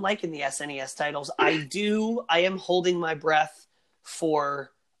liking the SNES titles. I am holding my breath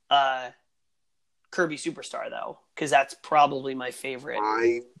for Kirby Superstar though, because that's probably my favorite.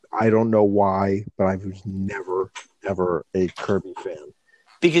 I don't know why, but I was never ever a Kirby fan.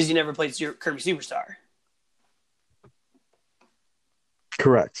 Because you never played Kirby Superstar.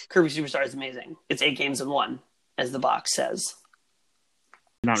 Correct. Kirby Superstar is amazing. It's 8 games in 1, as the box says.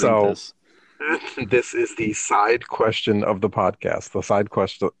 This is the side question of the podcast. The side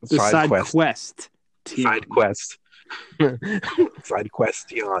question. Side quest. Side quest. Side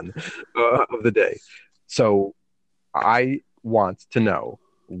question of the day. So I want to know,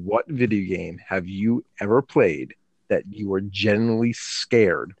 what video game have you ever played that you were genuinely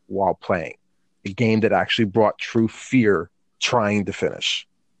scared while playing? A game that actually brought true fear trying to finish.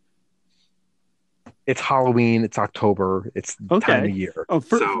 It's Halloween. It's October. It's the time of year. Oh,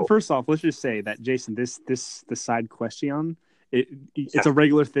 first off, let's just say that Jason, the side question, it's a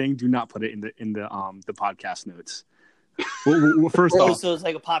regular thing. Do not put it in the podcast notes. Well, first off, so it's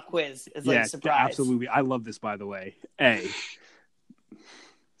like a pop quiz. It's like a surprise. Absolutely. I love this, by the way.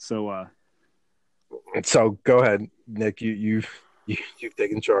 So go ahead, Nick. You've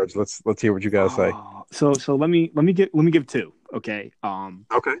taken charge. Let's hear what you gotta say. So let me give 2. Okay.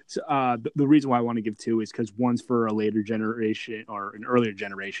 Okay. So, the reason why I want to give 2 is because one's for a later generation or an earlier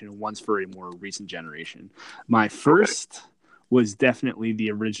generation, and one's for a more recent generation. My first was definitely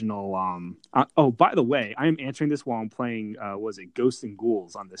the original. By the way, I am answering this while I'm playing. Was it Ghosts and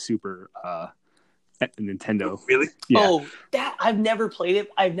Ghouls on the Super Nintendo? Really? Yeah. Oh, that I've never played it.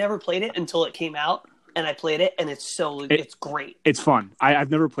 I've never played it until it came out, and I played it, and it's great. It's fun.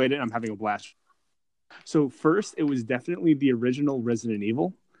 I've never played it. I'm having a blast. So first, it was definitely the original Resident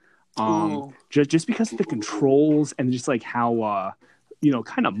Evil. Just because of the controls and just like how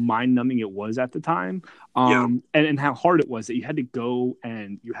kind of mind numbing it was at the time. And how hard it was that you had to go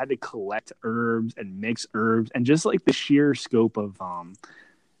and you had to collect herbs and mix herbs, and just like the sheer scope of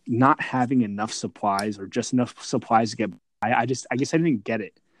not having enough supplies or just enough supplies to get. I guess I didn't get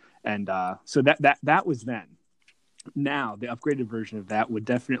it, and so that was then. Now the upgraded version of that would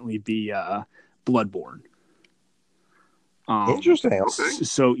definitely be Bloodborne. Interesting. Okay.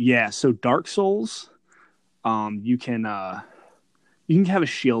 So Dark Souls, you can have a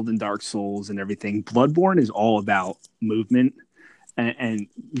shield in Dark Souls and everything. Bloodborne is all about movement, and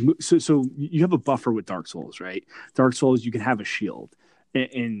so you have a buffer with Dark Souls, right? Dark Souls, you can have a shield.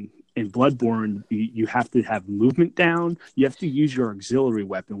 In Bloodborne, you have to have movement down. You have to use your auxiliary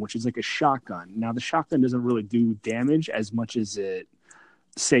weapon, which is like a shotgun. Now, the shotgun doesn't really do damage as much as it,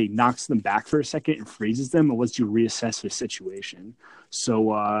 say, knocks them back for a second and freezes them and lets you reassess the situation.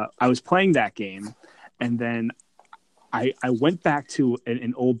 So I was playing that game, and then I went back to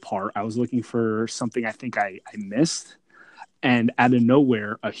an old part. I was looking for something I think I missed, and out of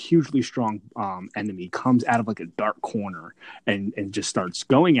nowhere, a hugely strong enemy comes out of like a dark corner and just starts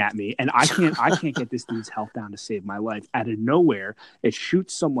going at me. And I can't get this dude's health down to save my life. Out of nowhere, it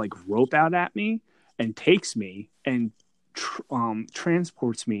shoots some like rope out at me and takes me and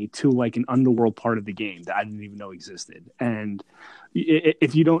transports me to like an underworld part of the game that I didn't even know existed. And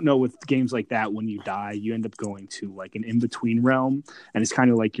if you don't know, with games like that, when you die, you end up going to like an in-between realm, and it's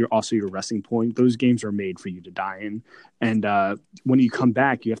kind of like your resting point. Those games are made for you to die in, and when you come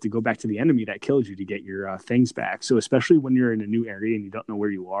back, you have to go back to the enemy that killed you to get your things back. So especially when you're in a new area and you don't know where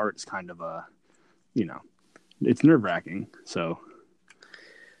you are, it's kind of it's nerve-wracking. So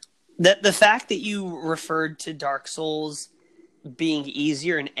the fact that you referred to Dark Souls being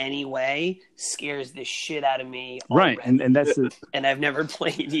easier in any way scares the shit out of me already. Right, and that's and I've never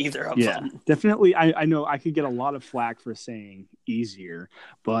played either of them. Definitely. I know I could get a lot of flack for saying easier,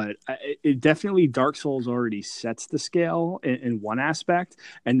 but it definitely, Dark Souls already sets the scale in one aspect,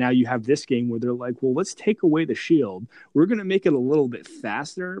 and now you have this game where they're like, well, let's take away the shield, we're going to make it a little bit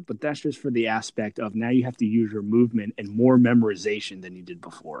faster, but that's just for the aspect of now you have to use your movement and more memorization than you did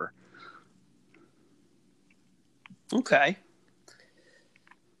before. Okay.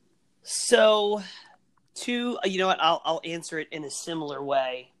 So, you know what? I'll answer it in a similar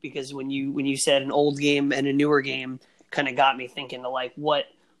way, because when you said an old game and a newer game, kind of got me thinking to like what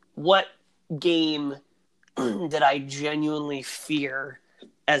game did I genuinely fear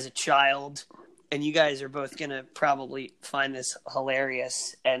as a child? And you guys are both gonna probably find this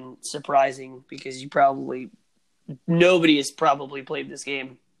hilarious and surprising, because nobody has probably played this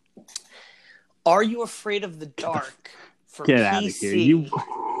game. Are you afraid of the dark for Get PC? out of here!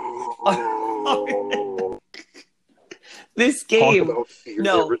 This game, Talk about fear.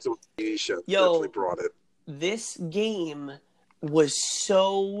 no, The original TV show yo, definitely brought it. This game was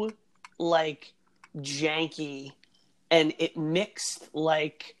so like janky, and it mixed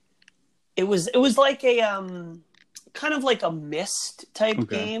like it was like a kind of like a Myst type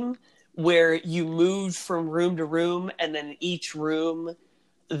game where you moved from room to room, and then in each room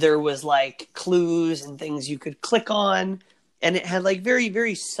there was like clues and things you could click on. And it had like very,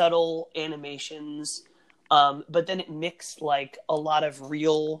 very subtle animations. But then it mixed like a lot of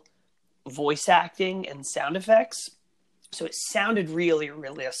real voice acting and sound effects. So it sounded really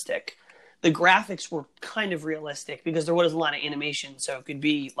realistic. The graphics were kind of realistic because there wasn't a lot of animation. So it could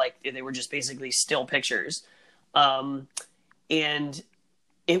be like they were just basically still pictures. And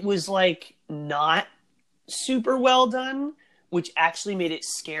it was like not super well done, which actually made it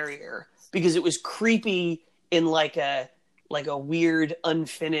scarier because it was creepy in like a weird,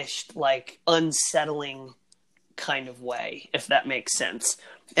 unfinished, like unsettling kind of way, if that makes sense.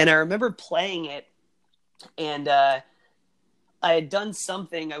 And I remember playing it, and I had done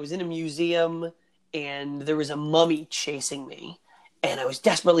something. I was in a museum, and there was a mummy chasing me, and I was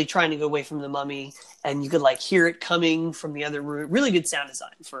desperately trying to go away from the mummy, and you could like hear it coming from the other room. Really good sound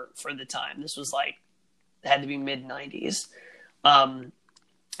design for the time. This was like, it had to be mid-90s. And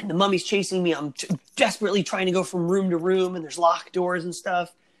the mummy's chasing me. I'm desperately trying to go from room to room, and there's locked doors and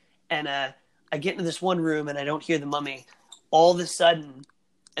stuff. And I get into this one room, and I don't hear the mummy. All of a sudden,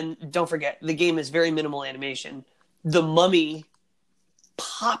 and don't forget, the game is very minimal animation. The mummy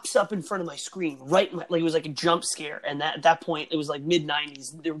pops up in front of my screen, like it was like a jump scare. And at that point, it was like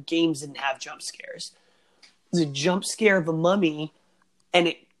mid-90s. Their games didn't have jump scares. It was a jump scare of a mummy,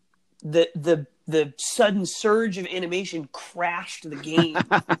 and the sudden surge of animation crashed the game.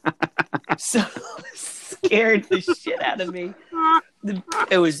 So it scared the shit out of me.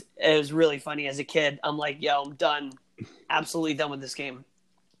 It was really funny as a kid. I'm like, yo, I'm done. Absolutely done with this game.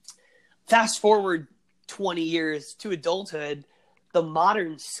 Fast forward 20 years to adulthood, the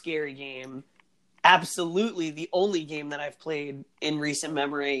modern scary game, absolutely the only game that I've played in recent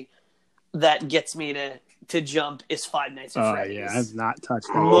memory that gets me to jump is Five Nights at Freddy's. Yeah, I've not touched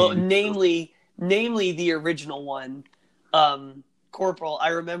that game. Namely the original one. Corporal, I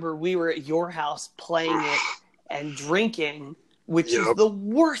remember we were at your house playing it and drinking, which is the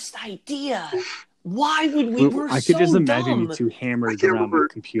worst idea. Why would we? We're I could just imagine dumb. you two hammered around the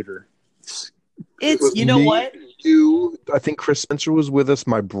computer. It's, you know me, what? I think Chris Spencer was with us.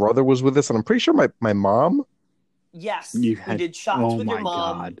 My brother was with us, and I'm pretty sure my mom. Yes, we did shots with your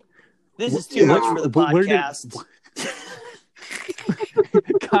mom. God. This is too much for the podcast.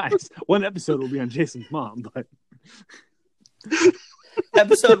 Guys, one episode will be on Jason's mom, but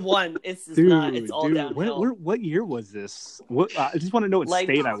episode 1, it's all downhill. What year was this? I just want to know what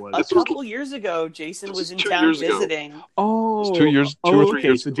state I was. A couple years ago, Jason was in town visiting. Oh, 2 years. 2 or 3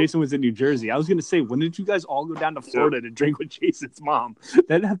 years. So Jason was in New Jersey. I was going to say, when did you guys all go down to Florida to drink with Jason's mom?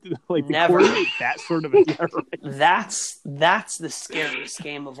 That'd have to like Never. coordinate that sort of a. Yeah, right. That's the scariest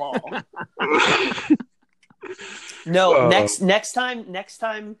game of all. No, next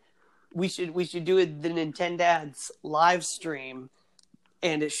time we should do the Nintendads live stream,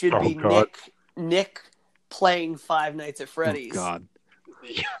 and it should be God. Nick playing Five Nights at Freddy's. Oh, God.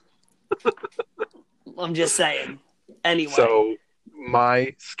 I'm just saying. Anyway. So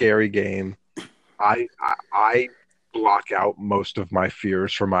my scary game, I block out most of my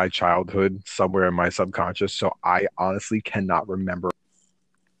fears from my childhood somewhere in my subconscious. So I honestly cannot remember.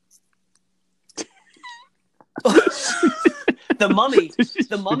 The Mummy. The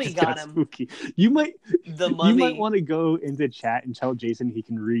It Mummy just got him. Spooky. You might Mummy. want to go into chat and tell Jason he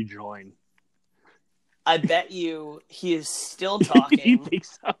can rejoin. I bet you he is still You talking. think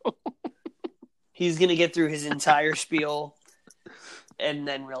so? He's going to get through his entire spiel and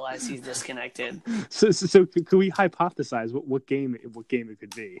then realize he's disconnected. So could we hypothesize what game it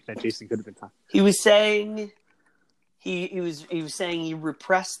could be that Jason could have been talking? He was saying he was saying he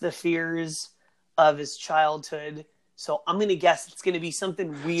repressed the fears of his childhood. So I'm gonna guess it's gonna be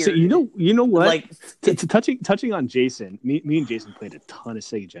something weird. So you know what? Like touching on Jason, me and Jason played a ton of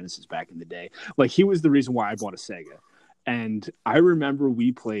Sega Genesis back in the day. Like he was the reason why I bought a Sega, and I remember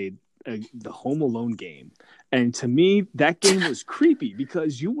we played the Home Alone game, and to me that game was creepy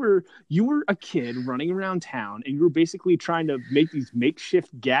because you were a kid running around town and you were basically trying to make these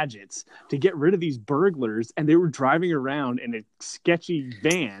makeshift gadgets to get rid of these burglars, and they were driving around in a sketchy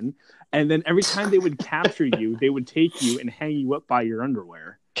van, and then every time they would capture you they would take you and hang you up by your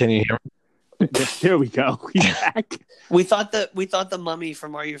underwear. Can you hear me? There we go. He's back. we thought the Mummy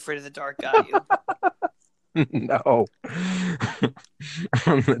from Are You Afraid of the Dark got you. No.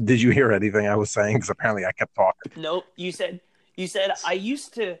 Did you hear anything I was saying? Because apparently I kept talking. Nope. You said I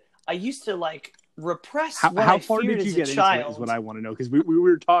used to like repress How I far feared did you as get a into child. it is what I want to know, because we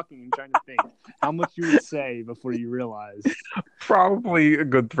were talking and trying to think how much you would say before you realized. Probably a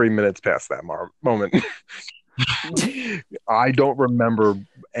good 3 minutes past that moment. I don't remember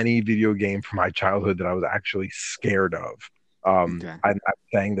any video game from my childhood that I was actually scared of. Okay. I'm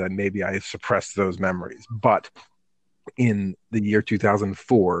saying that maybe I suppressed those memories, but in the year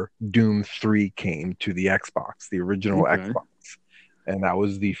 2004, Doom 3 came to the Xbox, the original Xbox, and that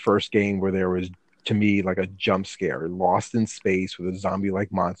was the first game where there was, to me, like a jump scare, lost in space with a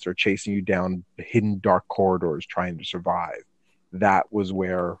zombie-like monster chasing you down hidden dark corridors trying to survive. That was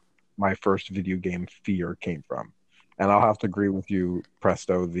where my first video game fear came from. And I'll have to agree with you,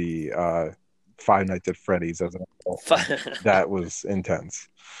 Presto, the Five Nights at Freddy's as an adult. That was intense.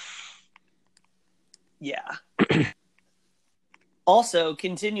 Yeah. Also,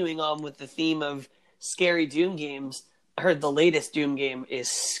 continuing on with the theme of scary Doom games, I heard the latest Doom game is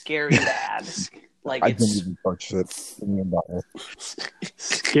scary bad. Like I didn't even purchase it. Didn't even buy it.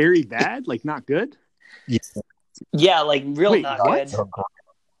 Scary bad? Like not good? Yeah, like real Wait, not what? good.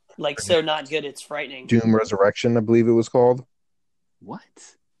 Like so not good it's frightening. Doom Resurrection, I believe it was called. What?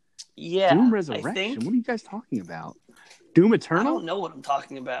 Yeah. Doom I Resurrection? think. What are you guys talking about? Doom I Eternal? don't know what I'm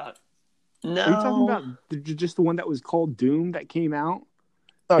talking about. No. Are you talking about just the one that was called Doom that came out?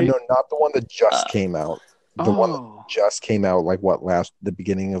 No, not the one that just came out. The one that Oh. just came out, like the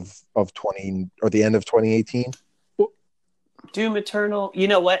beginning of 20 or the end of 2018. Doom Eternal. You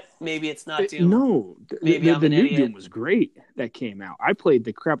know what? Maybe it's not Doom. No, Maybe I'm the an new idiot. Doom was great that came out. I played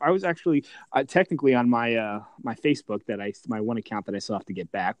the crap. I was actually technically on my my Facebook my one account that I still have to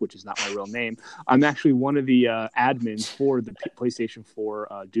get back, which is not my real name. I'm actually one of the admins for the PlayStation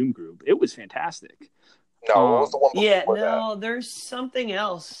 4 Doom group. It was fantastic. No, what was the one before Yeah, that? no, there's something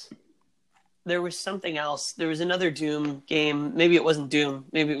else. There was something else. There was another Doom game. Maybe it wasn't Doom.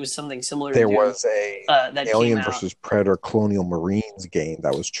 Maybe it was something similar There to Doom. was a that Alien came out. versus Predator Colonial Marines game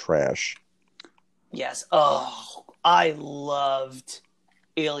that was trash. Yes. Oh, I loved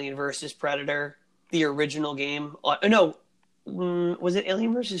Alien versus Predator, the original game. No, was it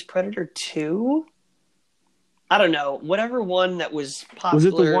Alien versus Predator 2? I don't know. Whatever one that was popular. Was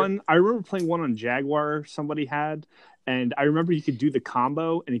it the one? I remember playing one on Jaguar somebody had, and I remember you could do the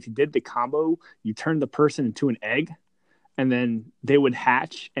combo, and if you did the combo, you turned the person into an egg, and then they would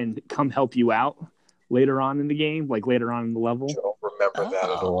hatch and come help you out later on in the game, like later on in the level. I don't remember that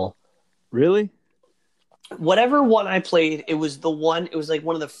at all. Really? Whatever one I played, it was like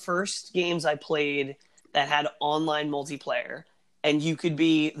one of the first games I played that had online multiplayer. And you could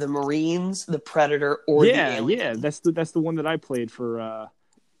be the Marines, the Predator, or the Alien. Yeah, that's the one that I played for.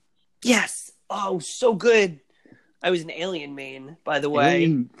 Yes. Oh, so good. I was an Alien main, by the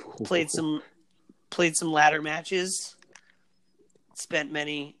way. Played some ladder matches. Spent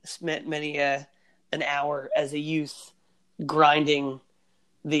many an hour as a youth grinding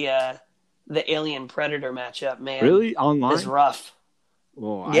the Alien Predator matchup. Man, Really? Online? It's rough.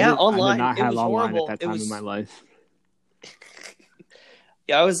 Well, Yeah, I online. did not It have was online horrible. at that time in my life.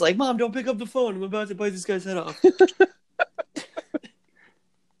 Yeah, I was like, Mom, don't pick up the phone. I'm about to bite this guy's head off.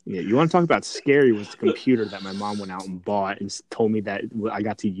 Yeah, you want to talk about scary was the computer that my mom went out and bought and told me that I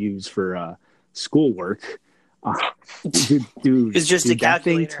got to use for schoolwork. Dude, It was just a that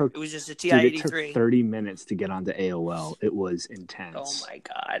thing calculator. took, It was just a dude, it took TI-83. 30 minutes to get onto AOL. It was Oh intense. my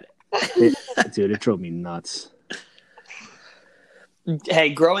god. Dude, it drove me nuts. Hey,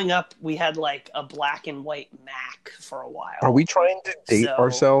 growing up, we had like a black and white Mac for a while. Are we trying to date So-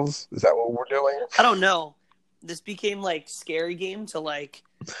 ourselves? Is that what we're doing? I don't know. This became like scary game to like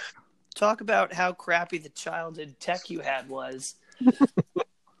talk about how crappy the childhood tech you had was.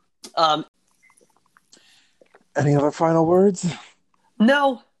 Any other final words?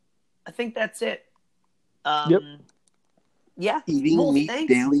 No, I think that's it. Yep. Yeah. Eating Well, meat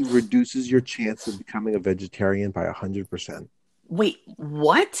thanks. daily reduces your chance of becoming a vegetarian by 100%. Wait,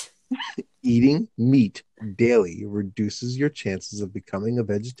 what? Eating meat daily reduces your chances of becoming a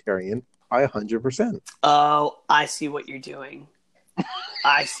vegetarian by 100%. Oh, I see what you're doing.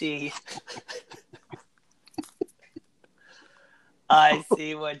 I see. I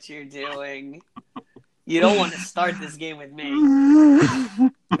see what you're doing. You don't want to start this game with me.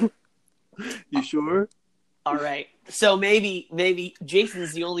 You sure? All right. So maybe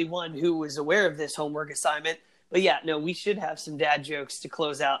Jason's the only one who was aware of this homework assignment. But yeah, no, we should have some dad jokes to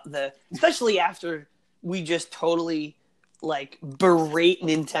close out especially after we just totally like berate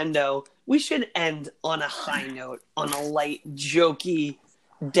Nintendo. We should end on a high note, on a light, jokey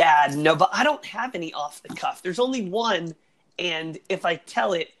dad. No, but I don't have any off the cuff. There's only one, and if I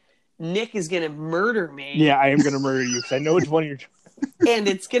tell it, Nick is gonna murder me. Yeah, I am going to murder you because I know which one you're. And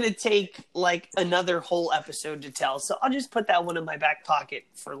it's going to take like another whole episode to tell. So I'll just put that one in my back pocket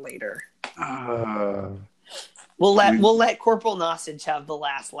for later. We'll let Corporal Nosage have the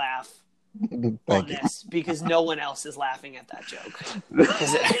last laugh on Thank you. this because no one else is laughing at that joke.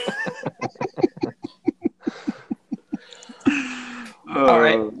 All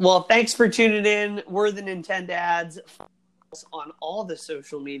right. Well, thanks for tuning in. We're the Nintendads. Follow us on all the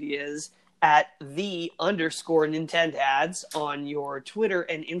social medias at _Nintendads on your Twitter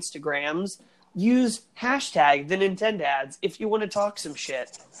and Instagrams. Use hashtag the Nintendads if you want to talk some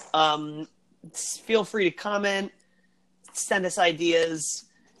shit. Feel free to comment, send us ideas,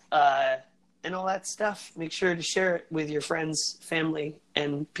 and all that stuff. Make sure to share it with your friends, family,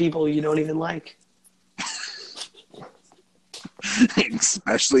 and people you don't even like.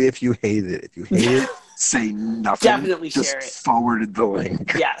 Especially if you hate it. If you hate it, say nothing. Definitely Just share it. forward the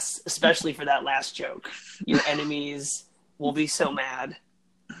link. Yes, especially for that last joke. Your enemies will be so mad.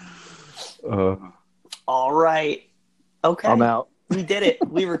 All right. Okay. I'm out. We did it.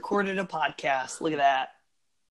 We recorded a podcast. Look at that.